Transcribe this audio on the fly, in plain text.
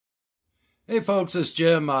Hey folks, it's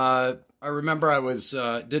Jim. I remember I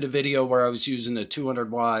did a video where I was using a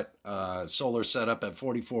 200 watt solar setup at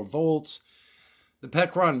 44 volts. The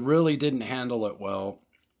Pecron really didn't handle it well.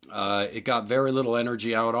 It got very little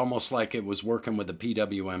energy out, almost like it was working with a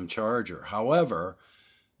PWM charger. However,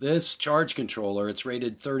 this charge controller, it's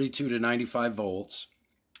rated 32 to 95 volts,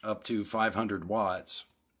 up to 500 watts.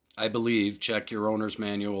 I believe, check your owner's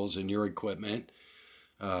manuals and your equipment,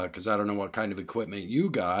 because I don't know what kind of equipment you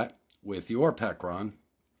got with your Pecron,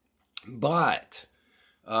 but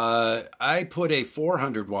I put a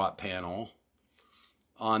 400 watt panel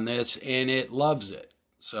on this and it loves it.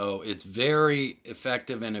 So it's very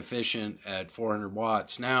effective and efficient at 400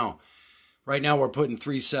 watts. Now, right now we're putting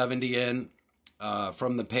 370 in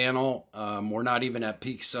from the panel. We're not even at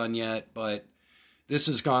peak sun yet, but this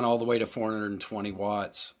has gone all the way to 420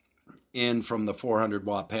 watts in from the 400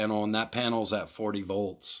 watt panel, and that panel's at 40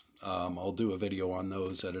 volts. I'll do a video on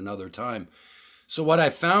those at another time. So what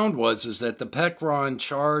I found is that the Pecron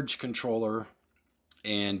charge controller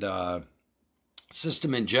and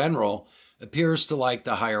system in general appears to like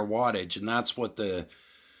the higher wattage, and that's what the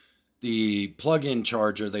plug-in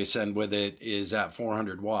charger they send with it is at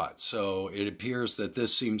 400 watts. So it appears that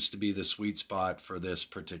this seems to be the sweet spot for this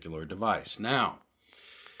particular device. Now,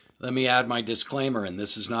 let me add my disclaimer, and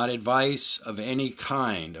this is not advice of any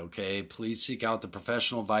kind, okay? Please seek out the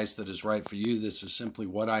professional advice that is right for you. This is simply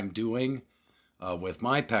what I'm doing with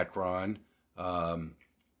my Pecron, and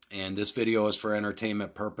this video is for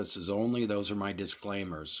entertainment purposes only. Those are my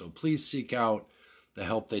disclaimers, so please seek out the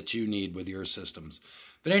help that you need with your systems.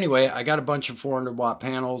 But anyway, I got a bunch of 400 watt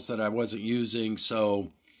panels that I wasn't using,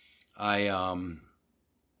 so I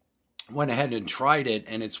went ahead and tried it,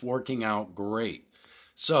 and it's working out great.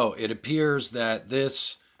 So it appears that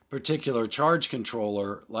this particular charge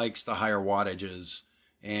controller likes the higher wattages,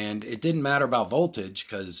 and it didn't matter about voltage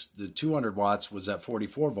because the 200 watts was at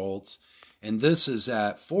 44 volts, and this is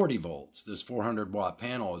at 40 volts. This 400 watt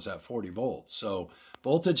panel is at 40 volts. So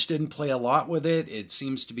voltage didn't play a lot with it. It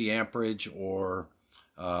seems to be amperage or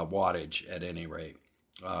wattage at any rate.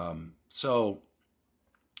 So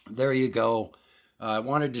there you go. I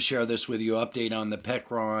wanted to share this with you, update on the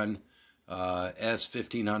Pecron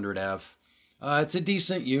S1500F. It's a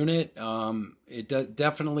decent unit.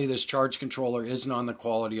 Definitely this charge controller isn't on the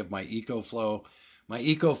quality of my EcoFlow. My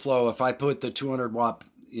EcoFlow, if I put the 200 watt,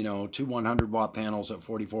 two 100 watt panels at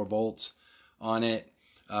 44 volts on it,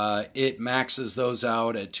 it maxes those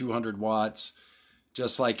out at 200 watts,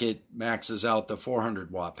 just like it maxes out the 400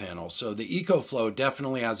 watt panel. So the EcoFlow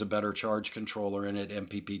definitely has a better charge controller in it,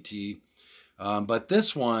 MPPT. But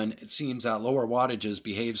this one, it seems at lower wattages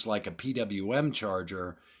behaves like a PWM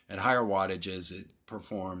charger. At higher wattages, it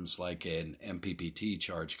performs like an MPPT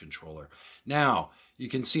charge controller. Now, you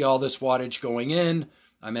can see all this wattage going in.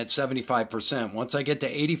 I'm at 75%. Once I get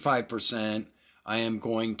to 85%, I am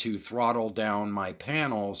going to throttle down my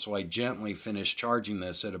panel so I gently finish charging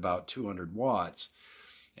this at about 200 watts.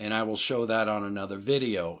 And I will show that on another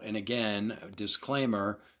video. And again,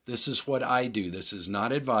 disclaimer, this is what I do. This is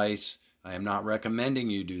not advice. I am not recommending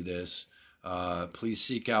you do this. Please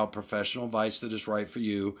seek out professional advice that is right for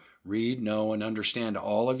you. Read, know, and understand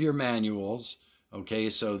all of your manuals,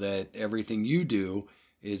 okay, so that everything you do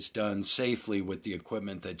is done safely with the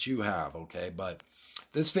equipment that you have, okay? But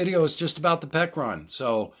this video is just about the Pecron.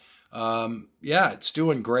 So, yeah, it's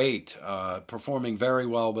doing great, performing very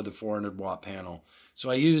well with the 400 watt panel.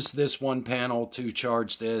 So I use this one panel to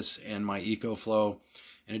charge this and my EcoFlow,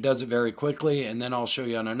 and it does it very quickly. And then I'll show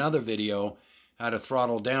you on another video how to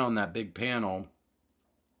throttle down that big panel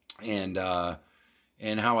and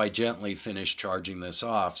how I gently finish charging this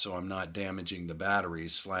off so I'm not damaging the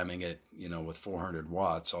batteries, slamming it, with 400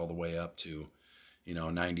 watts all the way up to,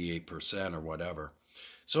 98% or whatever.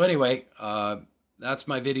 So anyway, that's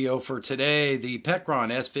my video for today. The Pecron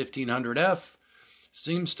S1500F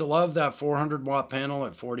seems to love that 400 watt panel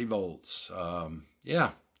at 40 volts.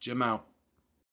 Yeah, Jim out.